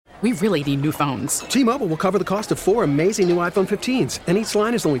We really need new phones. T-Mobile will cover the cost of 4 amazing new iPhone 15s, and each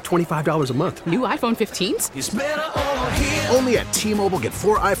line is only $25 a month. New iPhone 15s? It's better over here. Only at T-Mobile, get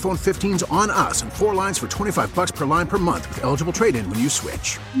 4 iPhone 15s on us and 4 lines for $25 per line per month with eligible trade-in when you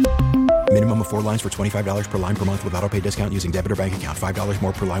switch. Minimum of 4 lines for $25 per line per month with autopay discount using debit or bank account. $5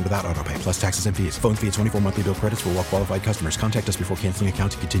 more per line without autopay, plus taxes and fees. Phone fee at 24 monthly bill credits for well-qualified customers. Contact us before canceling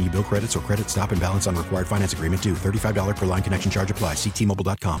account to continue bill credits or credit stop and balance on required finance agreement due. $35 per line connection charge applies. See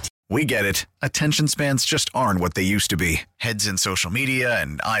T-Mobile.com. We get it. Attention spans just aren't what they used to be. Heads in social media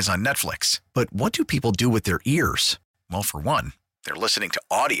and eyes on Netflix. But what do people do with their ears? Well, for one, they're listening to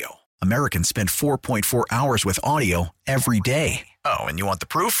audio. Americans spend 4.4 hours with audio every day. Oh, and you want the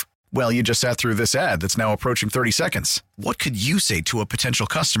proof? Well, you just sat through this ad that's now approaching 30 seconds. What could you say to a potential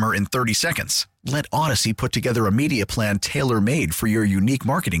customer in 30 seconds? Let Odyssey put together a media plan tailor-made for your unique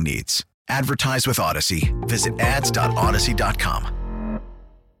marketing needs. Advertise with Odyssey. Visit ads.odyssey.com.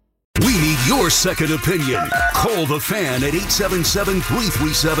 We need your second opinion. Call the Fan at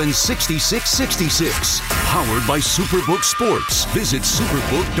 877-337-6666. Powered by Superbook Sports. Visit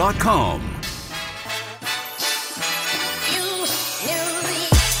superbook.com.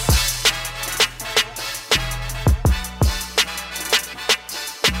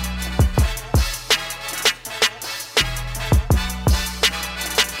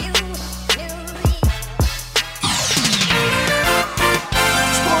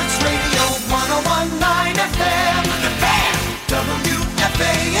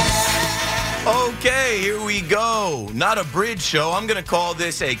 Okay, here we go. Not a bridge show. I'm going to call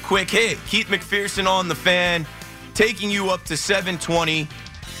this a quick hit. Keith McPherson on the Fan, taking you up to 7:20.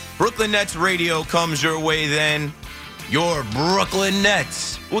 Brooklyn Nets radio comes your way then. Your Brooklyn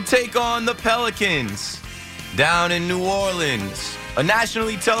Nets will take on the Pelicans down in New Orleans. A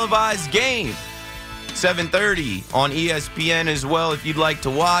nationally televised game. 7:30 on ESPN as well if you'd like to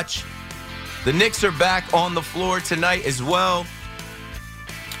watch. The Knicks are back on the floor tonight as well.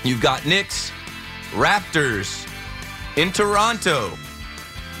 You've got Knicks, Raptors in Toronto. You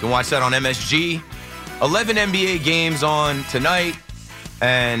can watch that on MSG. 11 NBA games on tonight,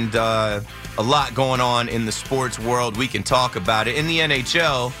 and a lot going on in the sports world. We can talk about it. In the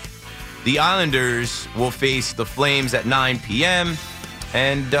NHL, the Islanders will face the Flames at 9 p.m.,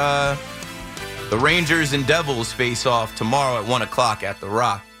 and the Rangers and Devils face off tomorrow at 1 o'clock at The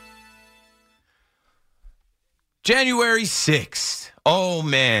Rock. January 6th. Oh,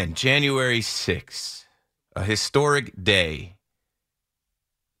 man, January 6th, a historic day.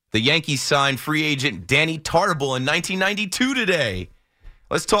 The Yankees signed free agent Danny Tartabull in 1992 today.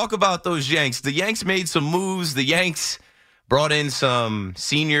 Let's talk about those Yanks. The Yanks made some moves. The Yanks brought in some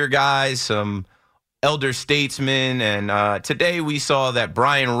senior guys, some elder statesmen, and today we saw that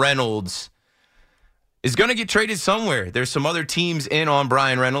Brian Reynolds is going to get traded somewhere. There's some other teams in on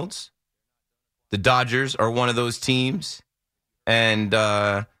Brian Reynolds. The Dodgers are one of those teams. And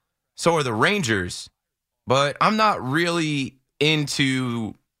so are the Rangers. But I'm not really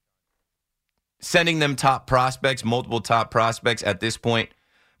into sending them top prospects, multiple top prospects at this point.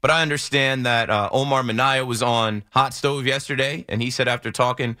 But I understand that Omar Minaya was on Hot Stove yesterday, and he said after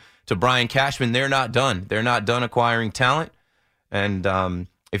talking to Brian Cashman, they're not done. They're not done acquiring talent. And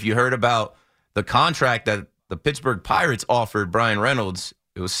if you heard about the contract that the Pittsburgh Pirates offered Brian Reynolds,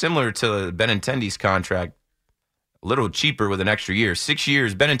 it was similar to Benintendi's contract. A little cheaper with an extra year. 6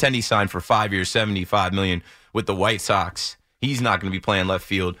 years. Benintendi signed for 5 years, $75 million with the White Sox. He's not going to be playing left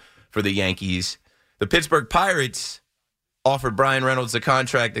field for the Yankees. The Pittsburgh Pirates offered Brian Reynolds a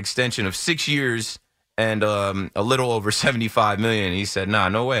contract extension of 6 years and a little over $75 million. He said, nah,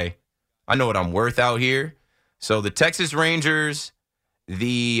 no way. I know what I'm worth out here. So the Texas Rangers,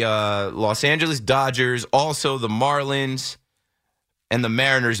 the Los Angeles Dodgers, also the Marlins, and the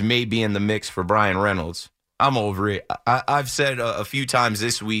Mariners may be in the mix for Brian Reynolds. I'm over it. I've said a few times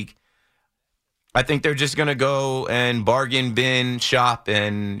this week, I think they're just going to go and bargain bin shop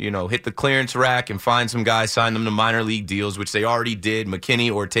and, hit the clearance rack and find some guys, sign them to minor league deals, which they already did. McKinney,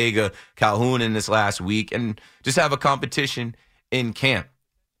 Ortega, Calhoun in this last week, and just have a competition in camp.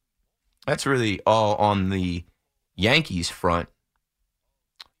 That's really all on the Yankees front.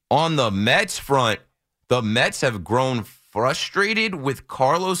 On the Mets front, the Mets have grown frustrated with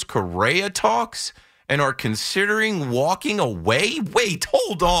Carlos Correa talks and are considering walking away? Wait,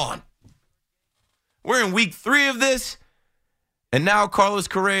 hold on. We're in week 3 of this, and now Carlos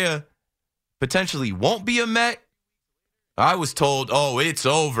Correa potentially won't be a Met? I was told, it's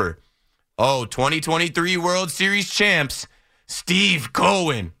over. 2023 World Series champs, Steve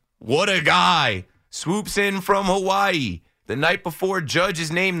Cohen. What a guy. Swoops in from Hawaii the night before Judge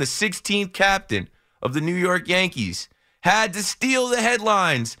is named the 16th captain of the New York Yankees. Had to steal the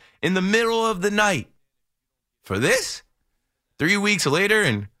headlines in the middle of the night for this. 3 weeks later,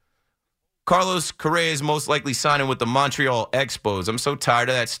 and Carlos Correa is most likely signing with the Montreal Expos. I'm so tired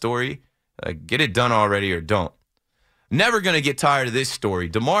of that story. Get it done already or don't. Never going to get tired of this story.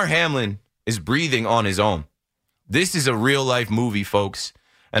 Damar Hamlin is breathing on his own. This is a real-life movie, folks.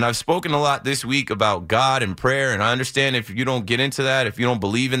 And I've spoken a lot this week about God and prayer, and I understand if you don't get into that, if you don't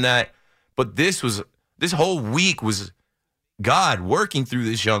believe in that. But this whole week was God working through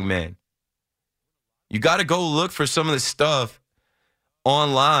this young man. You got to go look for some of the stuff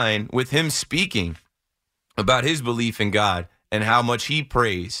online with him speaking about his belief in God and how much he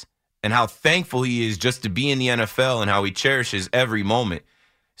prays and how thankful he is just to be in the NFL and how he cherishes every moment.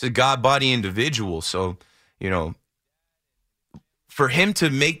 He's a God-body individual. So, for him to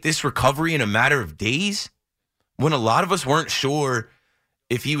make this recovery in a matter of days, when a lot of us weren't sure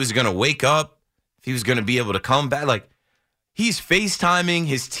if he was going to wake up, if he was going to be able to come back, like he's FaceTiming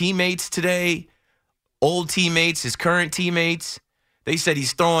his teammates today, old teammates, his current teammates. They said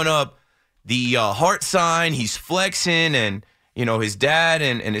he's throwing up the heart sign, he's flexing, and, his dad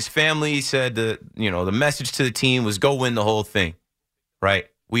and his family said the message to the team was go win the whole thing, right?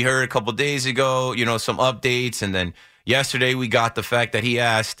 We heard a couple days ago, some updates, and then yesterday we got the fact that he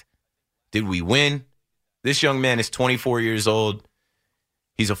asked, did we win? This young man is 24 years old.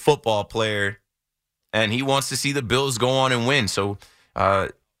 He's a football player, and he wants to see the Bills go on and win. So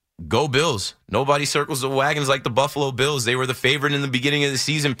go Bills. Nobody circles the wagons like the Buffalo Bills. They were the favorite in the beginning of the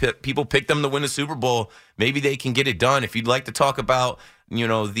season. People picked them to win the Super Bowl. Maybe they can get it done. If you'd like to talk about,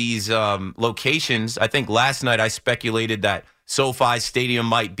 these locations, I think last night I speculated that SoFi Stadium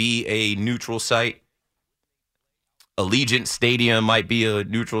might be a neutral site. Allegiant Stadium might be a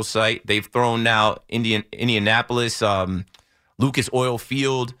neutral site. They've thrown now Indianapolis, Lucas Oil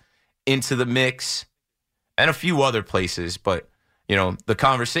Field into the mix, and a few other places. But, the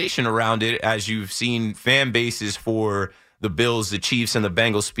conversation around it, as you've seen fan bases for the Bills, the Chiefs, and the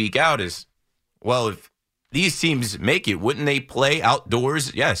Bengals speak out is, well, if these teams make it, wouldn't they play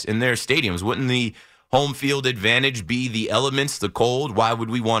outdoors? Yes, in their stadiums. Wouldn't the home field advantage be the elements, the cold? Why would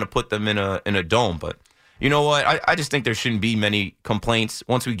we want to put them in a dome? But you know what? I just think there shouldn't be many complaints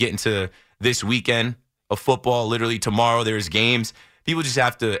once we get into this weekend of football. Literally tomorrow there's games. People just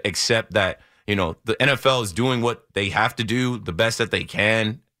have to accept that, the NFL is doing what they have to do, the best that they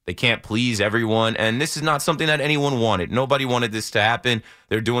can. They can't please everyone, and this is not something that anyone wanted. Nobody wanted this to happen.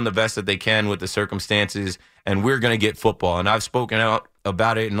 They're doing the best that they can with the circumstances, and we're going to get football. And I've spoken out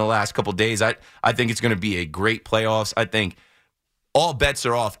about it in the last couple of days. I think it's going to be a great playoffs. I think all bets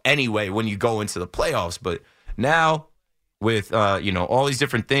are off anyway when you go into the playoffs. But now with, all these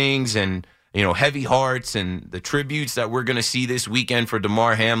different things and, heavy hearts and the tributes that we're going to see this weekend for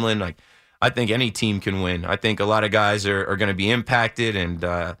Damar Hamlin, I think any team can win. I think a lot of guys are going to be impacted,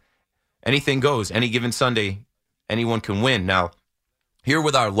 and anything goes. Any given Sunday, anyone can win. Now, here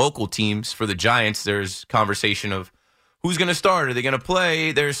with our local teams, for the Giants, there's conversation of who's going to start. Are they going to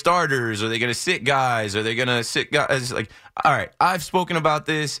play their starters? Are they going to sit guys? Are they going to sit guys? All right, I've spoken about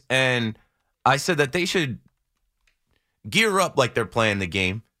this, and I said that they should gear up like they're playing the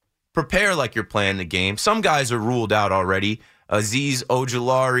game. Prepare like you're playing the game. Some guys are ruled out already. Azeez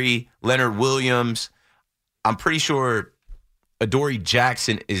Ojulari, Leonard Williams. I'm pretty sure Adoree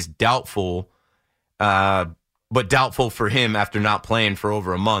Jackson is doubtful, but doubtful for him after not playing for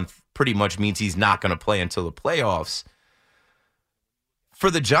over a month pretty much means he's not going to play until the playoffs.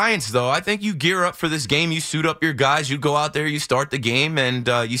 For the Giants, though, I think you gear up for this game. You suit up your guys. You go out there, you start the game, and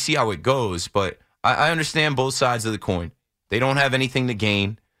you see how it goes. But I understand both sides of the coin. They don't have anything to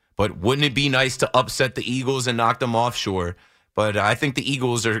gain, but wouldn't it be nice to upset the Eagles and knock them off? Sure. But I think the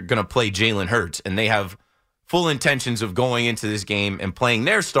Eagles are going to play Jalen Hurts, and they have full intentions of going into this game and playing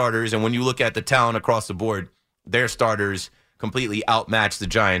their starters. And when you look at the talent across the board, their starters completely outmatch the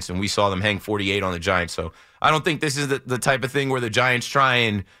Giants, and we saw them hang 48 on the Giants. So I don't think this is the type of thing where the Giants try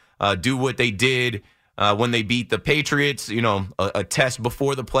and do what they did when they beat the Patriots, a test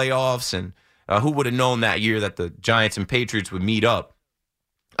before the playoffs. And who would have known that year that the Giants and Patriots would meet up?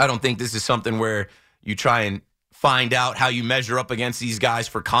 I don't think this is something where you try and find out how you measure up against these guys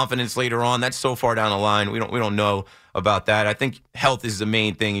for confidence later on. That's so far down the line. We don't know about that. I think health is the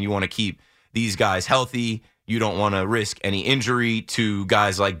main thing, and you want to keep these guys healthy. You don't want to risk any injury to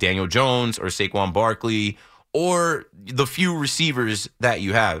guys like Daniel Jones or Saquon Barkley or the few receivers that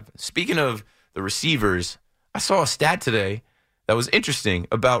you have. Speaking of the receivers, I saw a stat today that was interesting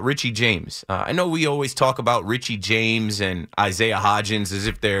about Richie James. I know we always talk about Richie James and Isaiah Hodgins as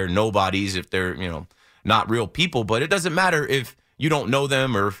if they're nobodies, if they're, not real people, but it doesn't matter if you don't know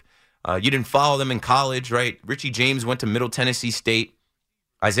them or if you didn't follow them in college, right? Richie James went to Middle Tennessee State.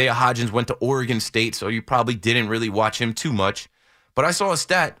 Isaiah Hodgins went to Oregon State, so you probably didn't really watch him too much. But I saw a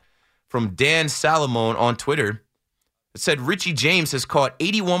stat from Dan Salamone on Twitter that said Richie James has caught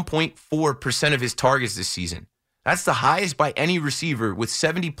 81.4% of his targets this season. That's the highest by any receiver with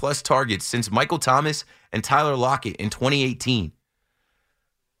 70-plus targets since Michael Thomas and Tyler Lockett in 2018.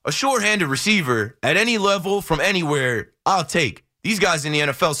 A sure-handed receiver at any level from anywhere, I'll take. These guys in the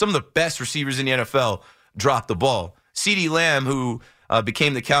NFL, some of the best receivers in the NFL, drop the ball. CeeDee Lamb, who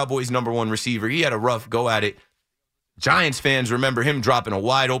became the Cowboys' #1 receiver, he had a rough go at it. Giants fans remember him dropping a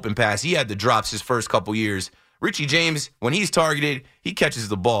wide-open pass. He had the drops his first couple years. Richie James, when he's targeted, he catches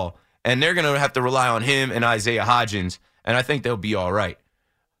the ball. And they're going to have to rely on him and Isaiah Hodgins, and I think they'll be all right.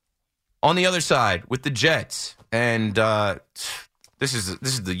 On the other side, with the Jets, and this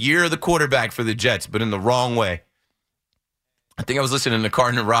is the year of the quarterback for the Jets, but in the wrong way. I think I was listening to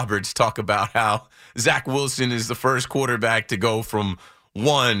Cardinal Roberts talk about how Zach Wilson is the first quarterback to go from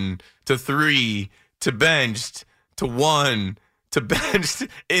 1 to 3 to benched to 1 to benched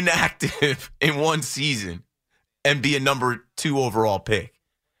inactive in one season and be a number 2 overall pick.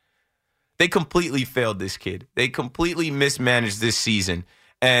 They completely failed this kid. They completely mismanaged this season,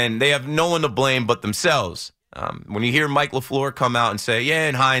 and they have no one to blame but themselves. When you hear Mike LaFleur come out and say, yeah,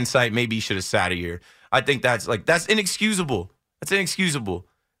 in hindsight, maybe he should have sat a year, I think that's inexcusable. That's inexcusable.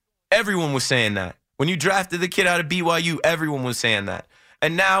 Everyone was saying that. When you drafted the kid out of BYU, everyone was saying that.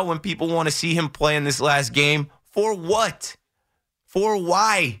 And now when people want to see him play in this last game, for what? For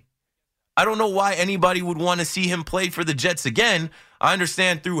why? I don't know why anybody would want to see him play for the Jets again. I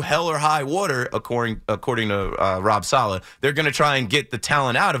understand through hell or high water, according to Rob Saleh, they're going to try and get the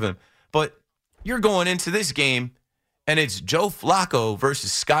talent out of him. But you're going into this game, and it's Joe Flacco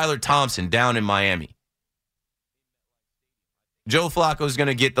versus Skylar Thompson down in Miami. Joe Flacco is going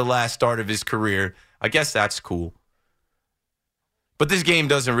to get the last start of his career. I guess that's cool. But this game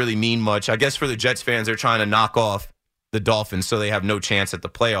doesn't really mean much. I guess for the Jets fans, they're trying to knock off the Dolphins so they have no chance at the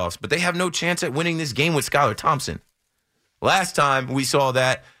playoffs. But they have no chance at winning this game with Skylar Thompson. Last time we saw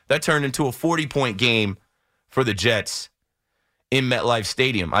that turned into a 40-point game for the Jets in MetLife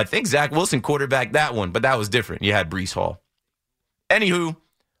Stadium. I think Zach Wilson quarterbacked that one, but that was different. You had Breece Hall. Anywho,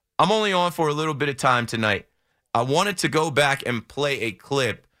 I'm only on for a little bit of time tonight. I wanted to go back and play a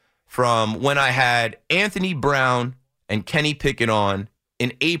clip from when I had Anthony Brown and Kenny Pickett on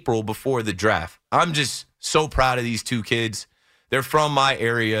in April before the draft. I'm just so proud of these two kids. They're from my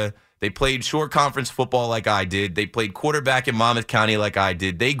area. They played short conference football like I did. They played quarterback in Monmouth County like I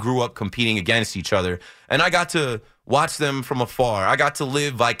did. They grew up competing against each other. And I got to watch them from afar. I got to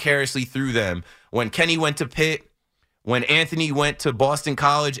live vicariously through them. When Kenny went to Pitt, when Anthony went to Boston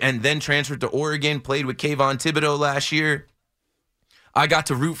College and then transferred to Oregon, played with Kayvon Thibodeau last year, I got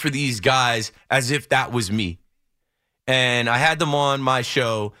to root for these guys as if that was me. And I had them on my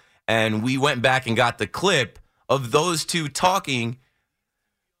show, and we went back and got the clip of those two talking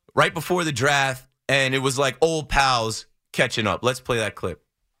right before the draft, and it was like old pals catching up. Let's play that clip.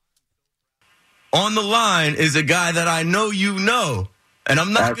 On the line is a guy that I know you know, and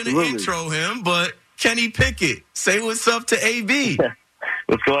I'm not going to intro him, but Kenny Pickett. Say what's up to AB.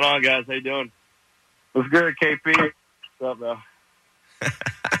 What's going on, guys? How you doing? What's good, KP? What's up, bro?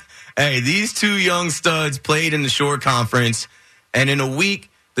 Hey, these two young studs played in the short conference, and in a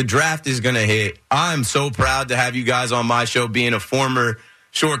week, the draft is going to hit. I'm so proud to have you guys on my show being a former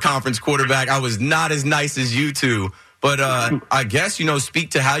short conference quarterback. I was not as nice as you two, but I guess,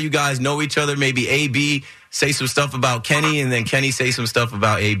 speak to how you guys know each other. Maybe AB say some stuff about Kenny, and then Kenny say some stuff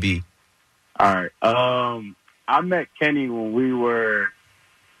about AB. All right. I met Kenny when we were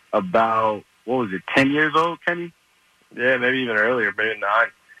about, 10 years old, Kenny? Yeah, maybe even earlier, maybe 9.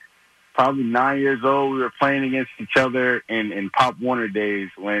 Probably 9 years old. We were playing against each other in Pop Warner days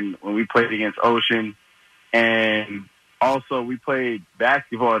when we played against Ocean. And also we played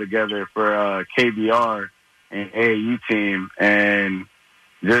basketball together for KBR and AAU team. And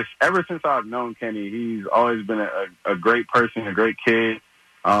just ever since I've known Kenny, he's always been a great person, a great kid,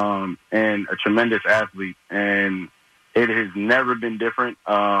 and a tremendous athlete. And it has never been different.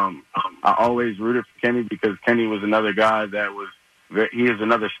 I always rooted for Kenny because Kenny was another guy he is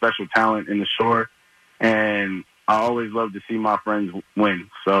another special talent in the shore, and I always love to see my friends win.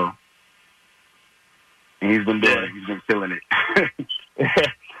 So, and he's been doing it. He's been killing it.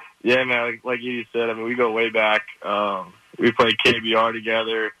 Yeah, man. Like you said, I mean, we go way back. We played KBR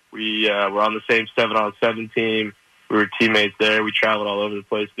together. We were on the same 7-on-7 team. We were teammates there. We traveled all over the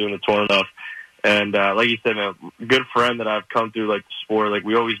place doing the tour stuff. And like you said, a good friend that I've come through like the sport. Like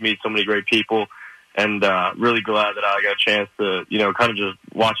we always meet so many great people. And really glad that I got a chance to, kind of just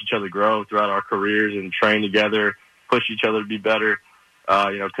watch each other grow throughout our careers and train together, push each other to be better.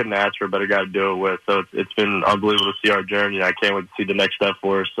 couldn't ask for a better guy to do it with. So it's been unbelievable to see our journey. I can't wait to see the next step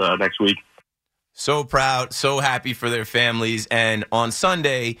for us next week. So proud, so happy for their families. And on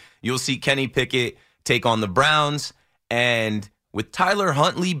Sunday, you'll see Kenny Pickett take on the Browns. And with Tyler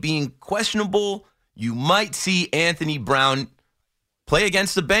Huntley being questionable, you might see Anthony Brown play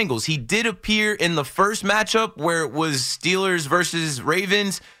against the Bengals. He did appear in the first matchup where it was Steelers versus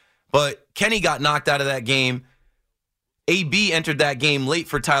Ravens, but Kenny got knocked out of that game. AB entered that game late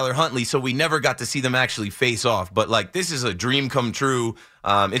for Tyler Huntley, so we never got to see them actually face off. But, this is a dream come true.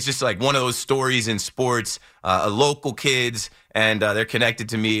 It's just one of those stories in sports, local kids, and they're connected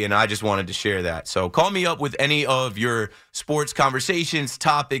to me, and I just wanted to share that. So call me up with any of your sports conversations,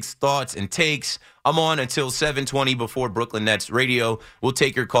 topics, thoughts, and takes. I'm on until 7:20 before Brooklyn Nets Radio. We'll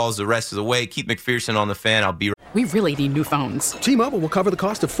take your calls the rest of the way. Keep McPherson on the fan. I'll be right. We really need new phones. T-Mobile will cover the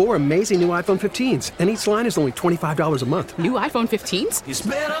cost of 4 amazing new iPhone 15s, and each line is only $25 a month. New iPhone 15s? It's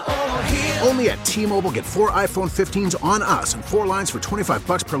better over here. Only at T-Mobile, get 4 iPhone 15s on us and 4 lines for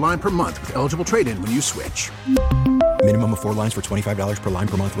 $25 per line per month with eligible trade-in when you switch. Minimum of 4 lines for $25 per line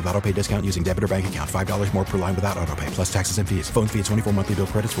per month with autopay discount using debit or bank account. $5 more per line without autopay, plus taxes and fees. Phone fee at 24 monthly bill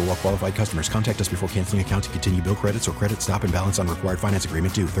credits for well-qualified customers. Contact us before canceling account to continue bill credits or credit stop and balance on required finance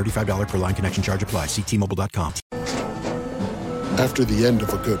agreement due. $35 per line connection charge applies. See T-Mobile.com. After the end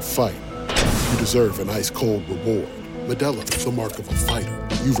of a good fight, you deserve an ice-cold reward. Modelo is the mark of a fighter.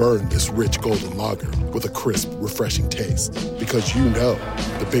 You've earned this rich golden lager with a crisp, refreshing taste. Because you know,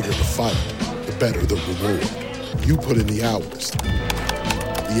 the bigger the fight, the better the reward. You put in the hours,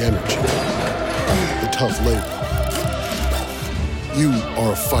 the energy, the tough labor. You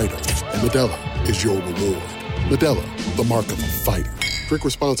are a fighter, and Modelo is your reward. Modelo, the mark of a fighter. Drink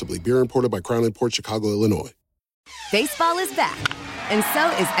responsibly. Beer imported by Crown Imports, Chicago, Illinois. Baseball is back, and so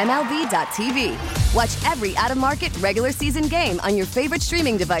is MLB.tv. Watch every out-of-market regular season game on your favorite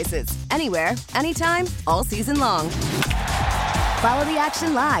streaming devices, anywhere, anytime, all season long. Follow the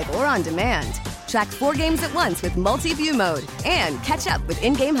action live or on demand. Track 4 games at once with multi-view mode and catch up with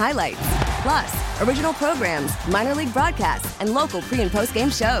in-game highlights. Plus, original programs, minor league broadcasts, and local pre- and post-game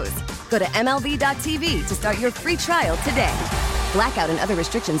shows. Go to MLB.tv to start your free trial today. Blackout and other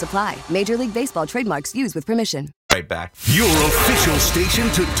restrictions apply. Major League Baseball trademarks used with permission. Right back. Your official station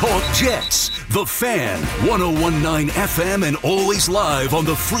to talk Jets. The Fan, 101.9 FM, and always live on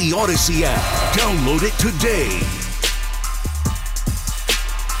the free Odyssey app. Download it today.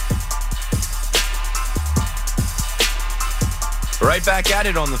 Right back at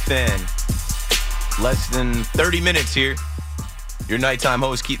it on the Fan. Less than 30 minutes here. Your nighttime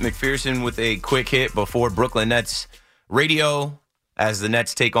host, Keith McPherson, with a quick hit before Brooklyn Nets Radio as the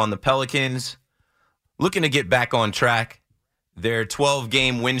Nets take on the Pelicans. Looking to get back on track. Their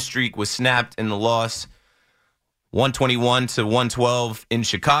 12-game win streak was snapped in the loss, 121-112 in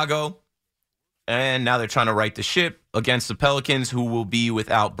Chicago. And now they're trying to right the ship against the Pelicans, who will be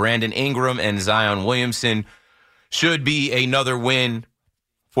without Brandon Ingram and Zion Williamson. Should be another win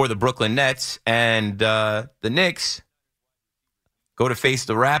for the Brooklyn Nets. And the Knicks go to face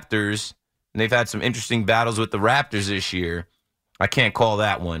the Raptors. And they've had some interesting battles with the Raptors this year. I can't call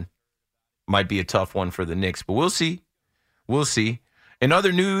that one. Might be a tough one for the Knicks, but we'll see. We'll see. In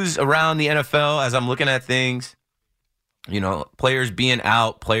other news around the NFL, as I'm looking at things, players being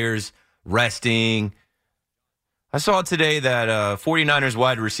out, players resting. I saw today that 49ers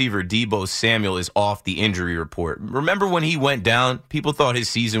wide receiver Deebo Samuel is off the injury report. Remember when he went down, people thought his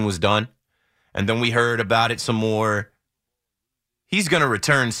season was done? And then we heard about it some more. He's going to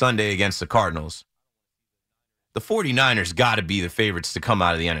return Sunday against the Cardinals. The 49ers got to be the favorites to come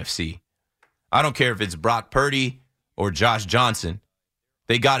out of the NFC. I don't care if it's Brock Purdy or Josh Johnson.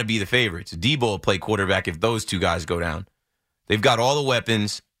 They got to be the favorites. Deebo will play quarterback if those two guys go down. They've got all the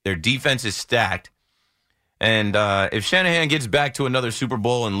weapons. Their defense is stacked. And if Shanahan gets back to another Super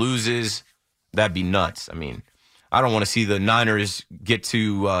Bowl and loses, that'd be nuts. I mean, I don't want to see the Niners get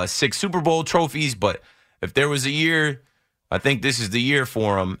to 6 Super Bowl trophies, but if there was a year, I think this is the year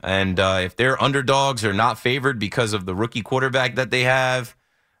for them. And if they're underdogs or not favored because of the rookie quarterback that they have,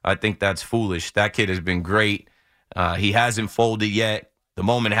 I think that's foolish. That kid has been great. He hasn't folded yet. The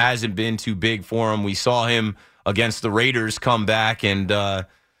moment hasn't been too big for him. We saw him against the Raiders come back and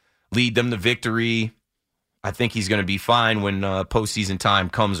lead them to victory. I think he's going to be fine when postseason time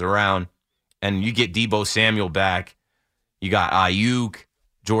comes around. And you get Deebo Samuel back. You got Ayuk,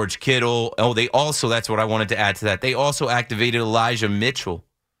 George Kittle. Oh, that's what I wanted to add to that. They also activated Elijah Mitchell.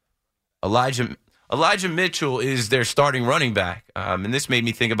 Elijah Mitchell is their starting running back. And this made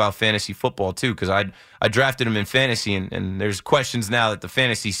me think about fantasy football, too, because I drafted him in fantasy, and there's questions now that the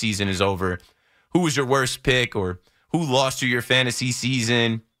fantasy season is over. Who was your worst pick, or who lost you your fantasy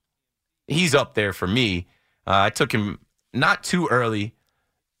season, he's up there for me. I took him not too early,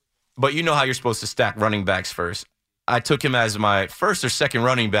 but you know how you're supposed to stack running backs first. I took him as my first or second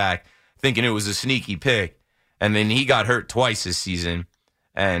running back, thinking it was a sneaky pick, and then he got hurt twice this season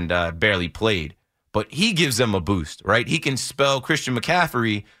and barely played. But he gives them a boost, right? He can spell Christian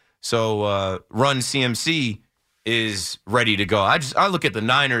McCaffrey, so Run CMC is ready to go. I look at the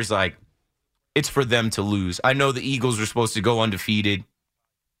Niners like it's for them to lose. I know the Eagles were supposed to go undefeated,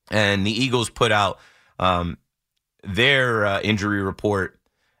 and the Eagles put out their injury report,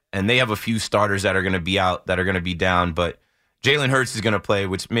 and they have a few starters that are going to be out, that are going to be down, but Jalen Hurts is going to play,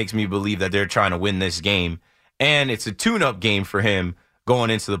 which makes me believe that they're trying to win this game, and it's a tune-up game for him going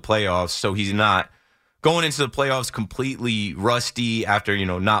into the playoffs, so he's not going into the playoffs completely rusty after,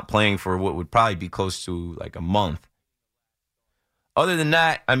 not playing for what would probably be close to like a month. Other than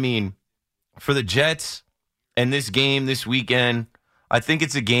that, I mean, for the Jets and this game this weekend, I think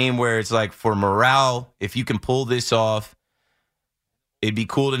it's a game where it's like for morale, if you can pull this off, it'd be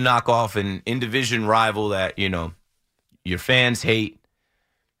cool to knock off an in-division rival that, your fans hate.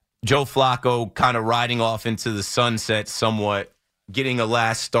 Joe Flacco kind of riding off into the sunset somewhat, getting a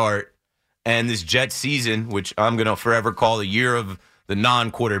last start. And this Jets season, which I'm going to forever call the year of the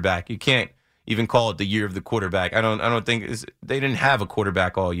non-quarterback. You can't even call it the year of the quarterback. I don't think they didn't have a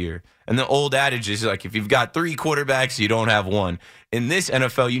quarterback all year. And the old adage is like, if you've got 3 quarterbacks, you don't have one. In this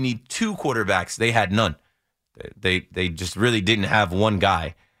NFL, you need 2 quarterbacks. They had none. They just really didn't have one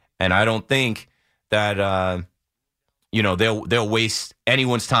guy. And I don't think that they'll waste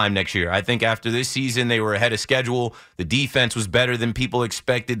anyone's time next year. I think after this season, they were ahead of schedule. The defense was better than people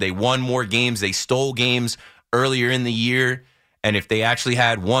expected. They won more games. They stole games earlier in the year. And if they actually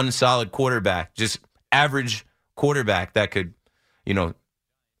had one solid quarterback, just average quarterback that could,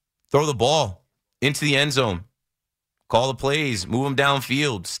 throw the ball into the end zone, call the plays, move them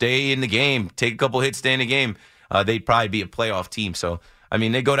downfield, stay in the game, take a couple hits, stay in the game, they'd probably be a playoff team. So, I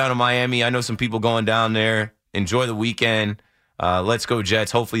mean, they go down to Miami. I know some people going down there. Enjoy the weekend. Let's go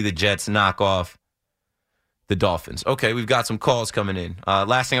Jets. Hopefully the Jets knock off the Dolphins. Okay, we've got some calls coming in.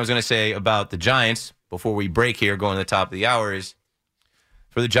 Last thing I was going to say about the Giants before we break here, going to the top of the hour, is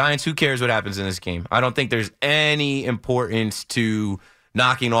for the Giants, who cares what happens in this game? I don't think there's any importance to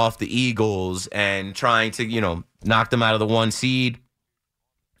knocking off the Eagles and trying to, knock them out of the 1 seed.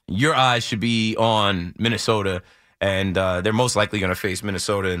 Your eyes should be on Minnesota, and they're most likely going to face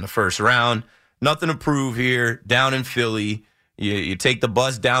Minnesota in the first round. Nothing to prove here. Down in Philly, you take the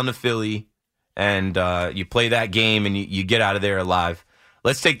bus down to Philly, and you play that game, and you get out of there alive.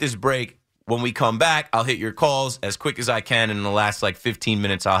 Let's take this break. When we come back, I'll hit your calls as quick as I can. In the last 15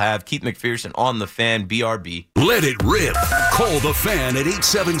 minutes, I'll have Keith McPherson on The Fan, BRB. Let it rip. Call The Fan at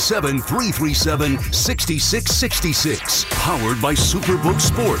 877-337-6666. Powered by Superbook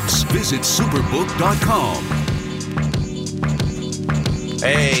Sports. Visit superbook.com.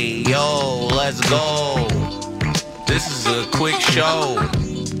 Hey, yo, let's go. This is a quick show.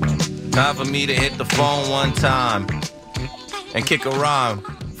 Time for me to hit the phone one time and kick a rhyme.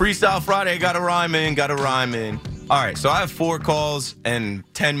 Freestyle Friday, got a rhyme in. All right, so I have 4 calls and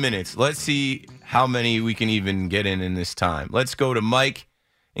 10 minutes. Let's see how many we can even get in this time. Let's go to Mike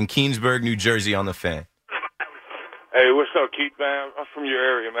in Keansburg, New Jersey on The Fan. Hey, what's up, Keith, man? I'm from your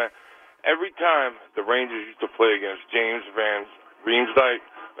area, man. Every time the Rangers used to play against James Van Riemsdyk,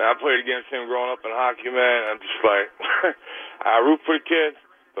 man, I played against him growing up in hockey, man. I'm just like, I root for the kid.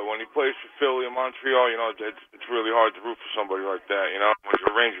 But when he plays for Philly and Montreal, it's really hard to root for somebody like that, when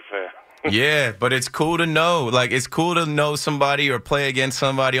you're a Ranger fan. Yeah, but it's cool to know. It's cool to know somebody or play against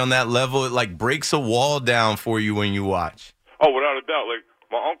somebody on that level. It, breaks a wall down for you when you watch. Oh, without a doubt.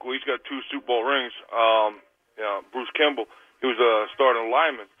 My uncle, he's got 2 Super Bowl rings. Bruce Kimball, he was a starting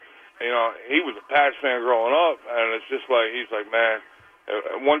lineman. He was a Pats fan growing up, and it's just he's like, man,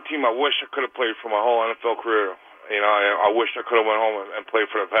 one team I wish I could have played for my whole NFL career. I wish I could have went home and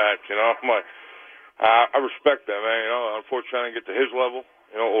played for the Pats. I'm like, I respect that, man. Unfortunately, I didn't get to his level,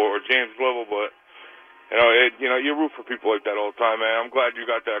 or James' level, but you root for people like that all the time, man. I'm glad you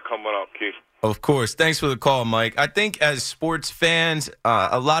got that coming up, Keith. Of course. Thanks for the call, Mike. I think as sports fans,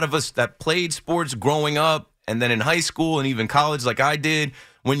 a lot of us that played sports growing up and then in high school and even college like I did,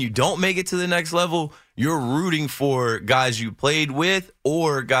 when you don't make it to the next level, you're rooting for guys you played with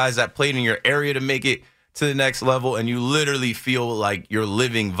or guys that played in your area to make it to the next level, and you literally feel like you're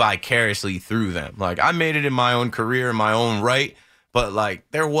living vicariously through them. I made it in my own career, in my own right, but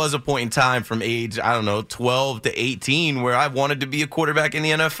there was a point in time from age, 12 to 18 where I wanted to be a quarterback in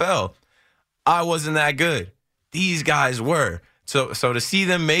the NFL. I wasn't that good. These guys were. So to see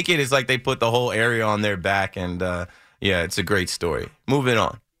them make it is like they put the whole area on their back, and yeah, it's a great story. Moving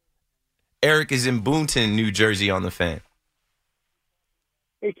on. Eric is in Boonton, New Jersey on the Fan.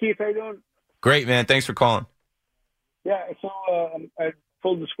 Hey, Keith, how you doing? Great, man. Thanks for calling. Yeah, so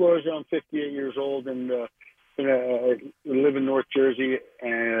full disclosure, I'm 58 years old and live in North Jersey,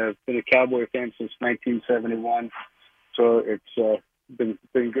 and I've been a Cowboy fan since 1971. So it's been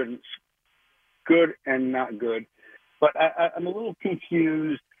good and not good. But I'm a little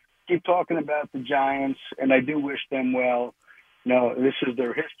confused. Keep talking about the Giants, and I do wish them well. No, this is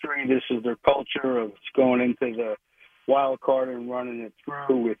their history. This is their culture of going into the wild card and running it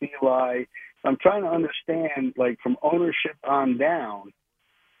through with Eli. I'm trying to understand, like, from ownership on down,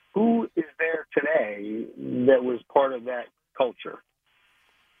 who is there today that was part of that culture?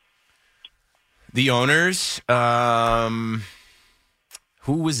 The owners,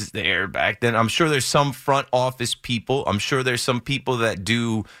 who was there back then? I'm sure there's some front office people. I'm sure there's some people that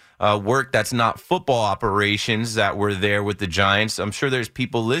do work that's not football operations that were there with the Giants. I'm sure there's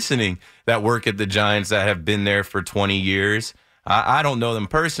people listening that work at the Giants that have been there for 20 years. I don't know them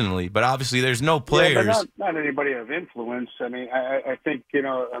personally, but obviously there's no players. Yeah, but not anybody of influence. I mean, I think,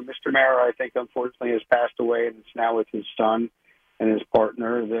 Mr. Mara, I think, unfortunately, has passed away, and it's now with his son and his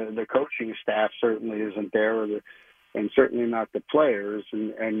partner. The coaching staff certainly isn't there, and certainly not the players.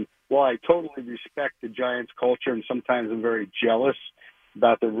 And while I totally respect the Giants culture, and sometimes I'm very jealous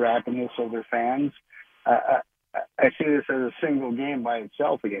about the rapidness of their fans, I see this as a single game by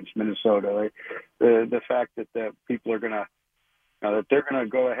itself against Minnesota. Like, the fact that the people are going to that they're going to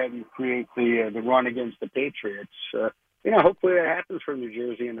go ahead and create the run against the Patriots. Hopefully that happens for New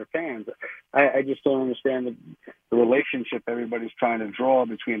Jersey and their fans. I just don't understand the relationship everybody's trying to draw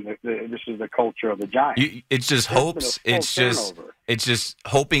between this is the culture of the Giants. It's just hopes. It's just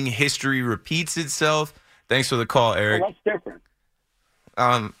hoping history repeats itself. Thanks for the call, Eric. Well, that's different.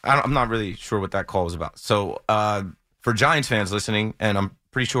 I'm not really sure what that call was about. So for Giants fans listening, and I'm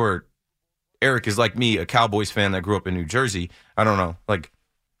pretty sure Eric is like me, a Cowboys fan that grew up in New Jersey. I don't know. Like,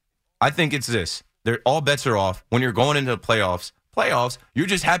 I think it's this. All bets are off. When you're going into the playoffs, you're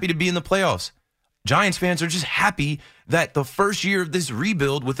just happy to be in the playoffs. Giants fans are just happy that the first year of this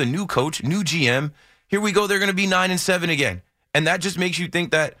rebuild with a new coach, new GM, here we go, they're going to be 9-7 again. And that just makes you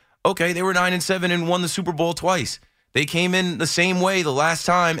think that, okay, they were 9-7 and won the Super Bowl twice. They came in the same way the last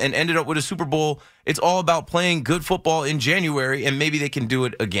time and ended up with a Super Bowl. It's all about playing good football in January, and maybe they can do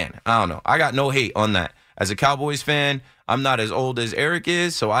it again. I don't know. I got no hate on that. As a Cowboys fan, I'm not as old as Eric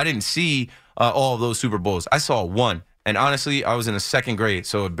is, so I didn't see all of those Super Bowls. I saw one, and honestly, I was in the second grade,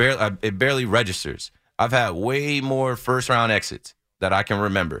 so it barely registers. I've had way more first-round exits that I can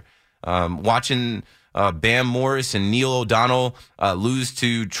remember. Watching Bam Morris and Neil O'Donnell lose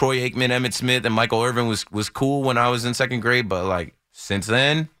to Troy Aikman, Emmitt Smith, and Michael Irvin was cool when I was in second grade, but like since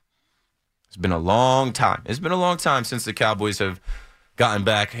then, it's been a long time. It's been a long time since the Cowboys have gotten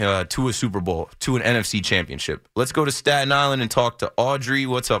back to a Super Bowl, to an NFC championship. Let's go to Staten Island and talk to Audrey.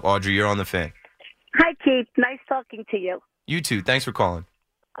 What's up, Audrey? You're on the Fan. Hi, Keith. Nice talking to you. You too. Thanks for calling.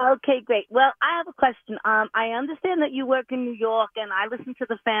 Okay, great. Well, I have a question. I understand that you work in New York, and I listen to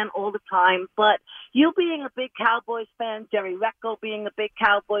the Fan all the time, but you being a big Cowboys fan, Jerry Recco being a big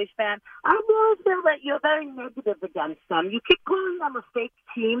Cowboys fan, I really feel that you're very negative against them. You keep calling them a fake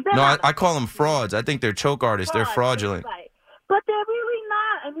team. No, I call them frauds. I think they're choke artists. They're fraudulent. Right. But they're really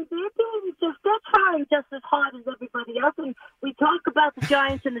not. I mean, they're trying just as hard as everybody else. And we talk about the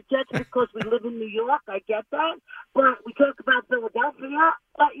Giants and the Jets because we live in New York. I get that. But we talk about Philadelphia.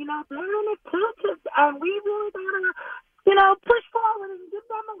 But, they're in it too. And we really got to, push forward and give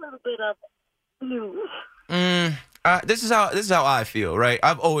them a little bit of news. This is how I feel, right?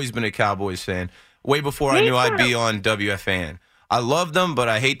 I've always been a Cowboys fan. Way before I knew I'd be on WFAN. I love them, but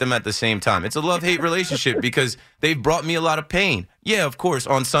I hate them at the same time. It's a love-hate relationship because they've brought me a lot of pain. Yeah, of course,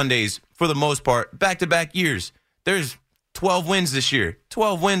 on Sundays, for the most part, back-to-back years. There's 12 wins this year,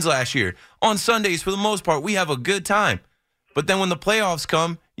 12 wins last year. On Sundays, for the most part, we have a good time. But then when the playoffs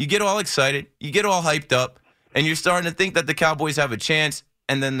come, you get all excited, you get all hyped up, and you're starting to think that the Cowboys have a chance,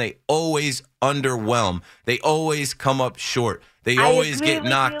 and then they always underwhelm. They always come up short. They always get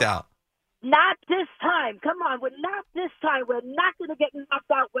knocked out. Not this time. Come on, not this time. We're not going to get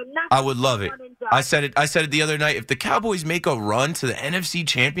knocked out. I would love it. I said it the other night. If the Cowboys make a run to the NFC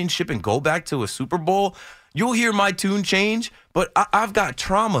Championship and go back to a Super Bowl, you'll hear my tune change. But I've got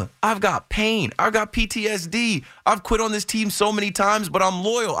trauma. I've got pain. I've got PTSD. I've quit on this team so many times, but I'm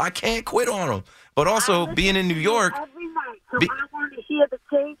loyal. I can't quit on them. But also, being in New York. Every night, so I want to hear the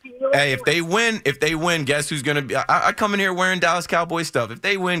change in your Hey, if they win, guess who's going to be? I come in here wearing Dallas Cowboys stuff. If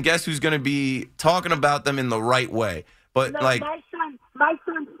they win, guess who's going to be talking about them in the right way? But, No, like, my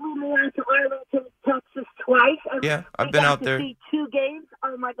son flew me out to Arlington, Texas twice. yeah, I I've been got out to there. see 2 games.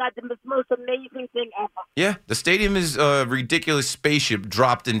 Oh, my God, the most amazing thing ever. Yeah, the stadium is a ridiculous spaceship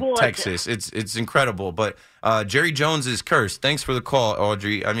dropped in Gorgeous. Texas. It's incredible. But Jerry Jones is cursed. Thanks for the call,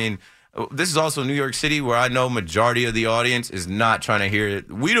 Audrey. I mean, this is also New York City, where I know majority of the audience is not trying to hear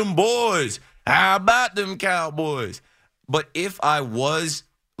it. We them boys. How about them Cowboys? But if I was,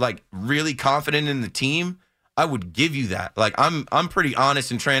 like, really confident in the team, I would give you that. Like, I'm pretty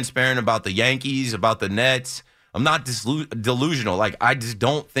honest and transparent about the Yankees, about the Nets. I'm not delusional. Like, I just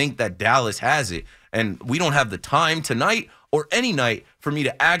don't think that Dallas has it. And we don't have the time tonight or any night for me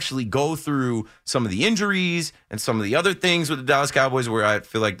to actually go through some of the injuries and some of the other things with the Dallas Cowboys where I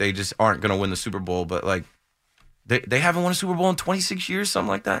feel like they just aren't going to win the Super Bowl. But, like, they haven't won a Super Bowl in 26 years, something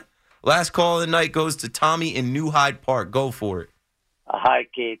like that. Last call of the night goes to Tommy in New Hyde Park. Go for it. Hi,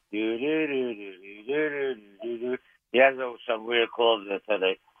 Keith. Yeah, there was some weird calls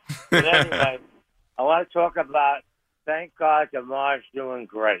today. But anyway, I want to talk about, thank God Damar's doing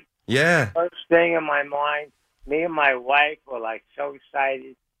great. Yeah. First thing in my mind, me and my wife were like so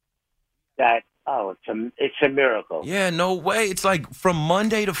excited that, it's a miracle. Yeah, no way. It's like from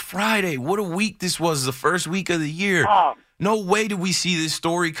Monday to Friday. What a week this was, the first week of the year. Oh. No way did we see this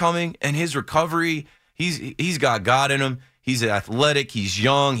story coming and his recovery. He's got God in him. He's athletic. He's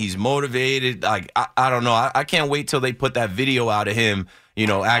young. He's motivated. Like, I don't know. I can't wait till they put that video out of him,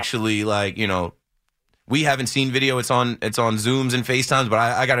 actually, like, we haven't seen video. It's on Zooms and FaceTimes, but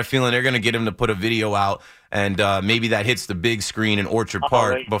I got a feeling they're going to get him to put a video out, and maybe that hits the big screen in Orchard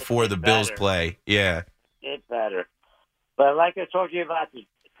Park before the Bills play. Yeah. It's better. But like I told you about the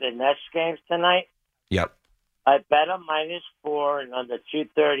Nets games tonight, Yep. I bet them -4 and under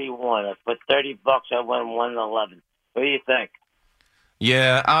 231. I put $30. I won 111. What do you think?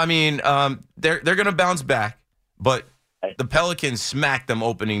 Yeah, I mean, they're going to bounce back, but the Pelicans smacked them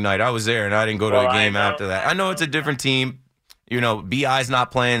opening night. I was there, and I didn't go to a game after that. I know it's a different team. B.I.'s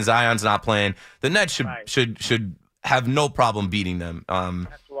not playing, Zion's not playing. The Nets should have no problem beating them.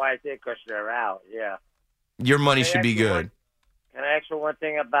 That's why I did, because they're out, yeah. Your money should be good. Can I ask you one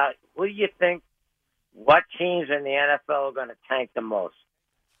thing about, who do you think, what teams in the NFL are going to tank the most?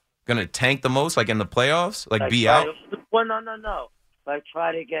 Going to tank the most, like in the playoffs? Like be try out? Well, no. Like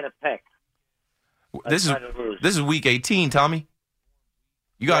try to get a pick. This is week 18, Tommy.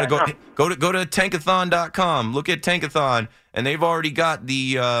 You got to go to tankathon.com. Look at Tankathon, and they've already got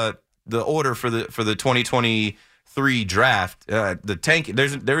the order for the 2023 draft. The tank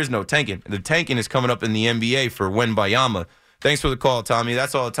there is no tanking. The tanking is coming up in the NBA for Wembanyama. Thanks for the call, Tommy.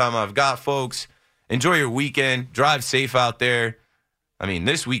 That's all the time I've got, folks. Enjoy your weekend. Drive safe out there. I mean,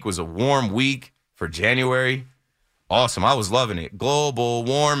 this week was a warm week for January. Awesome. I was loving it. Global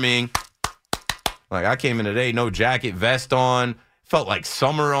warming. Like, I came in today, no jacket, vest on. Felt like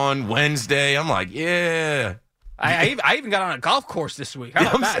summer on Wednesday. I'm like, yeah. I even got on a golf course this week.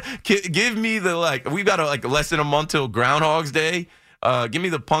 How about that? Give me we've got less than a month till Groundhog's Day. Give me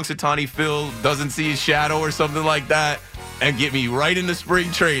the Punxsutawney Phil doesn't see his shadow or something like that, and get me right into spring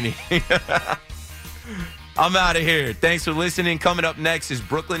training. I'm out of here. Thanks for listening. Coming up next is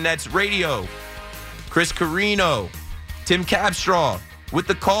Brooklyn Nets Radio. Chris Carino, Tim Capstraw with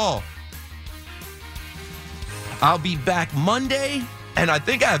the call. I'll be back Monday, and I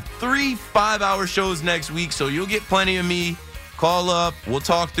think I have 3 5-hour shows next week, so you'll get plenty of me. Call up. We'll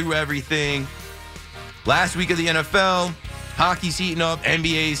talk through everything. Last week of the NFL, hockey's heating up,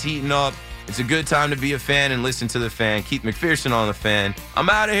 NBA's heating up. It's a good time to be a fan and listen to the fan. Keith McPherson on the Fan. I'm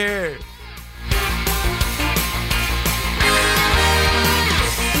out of here.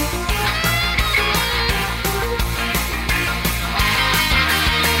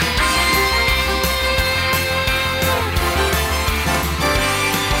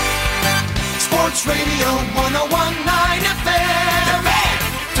 Sports Radio 101.9 FM.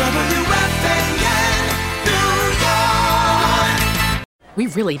 WFAN, New York. We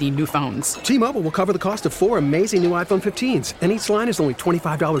really need new phones. T-Mobile will cover the cost of 4 amazing new iPhone 15s, and each line is only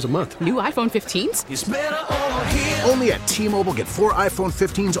 $25 a month. New iPhone 15s? It's better over here. Only at T-Mobile, get 4 iPhone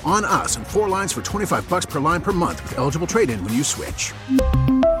 15s on us and 4 lines for $25 per line per month with eligible trade-in when you switch.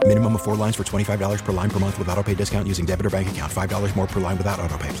 Minimum of 4 lines for $25 per line per month with autopay discount using debit or bank account. $5 more per line without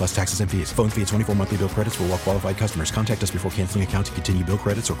autopay, plus taxes and fees. Phone fee at 24 monthly bill credits for well-qualified customers. Contact us before canceling account to continue bill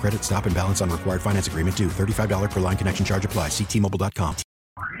credits or credit stop and balance on required finance agreement due. $35 per line connection charge applies. See T-Mobile.com.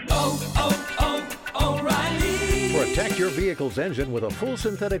 O'Reilly. For a Protect your vehicle's engine with a full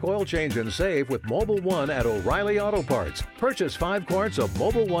synthetic oil change and save with Mobil 1 at O'Reilly Auto Parts. Purchase 5 quarts of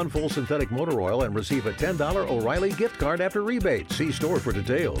Mobil 1 full synthetic motor oil and receive a $10 O'Reilly gift card after rebate. See store for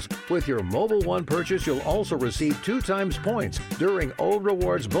details. With your Mobil 1 purchase, you'll also receive 2 times points during O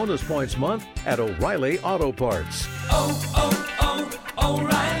Rewards Bonus Points Month at O'Reilly Auto Parts.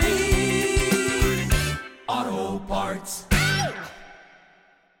 O'Reilly Auto Parts.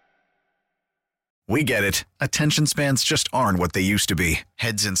 We get it. Attention spans just aren't what they used to be.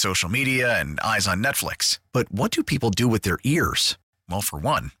 Heads in social media and eyes on Netflix. But what do people do with their ears? Well, for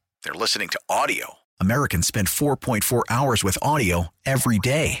one, they're listening to audio. Americans spend 4.4 hours with audio every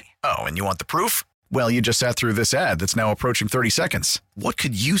day. Oh, and you want the proof? Well, you just sat through this ad that's now approaching 30 seconds. What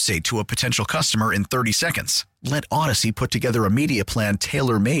could you say to a potential customer in 30 seconds? Let Odyssey put together a media plan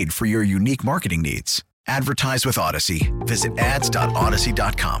tailor-made for your unique marketing needs. Advertise with Odyssey. Visit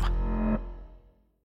ads.odyssey.com.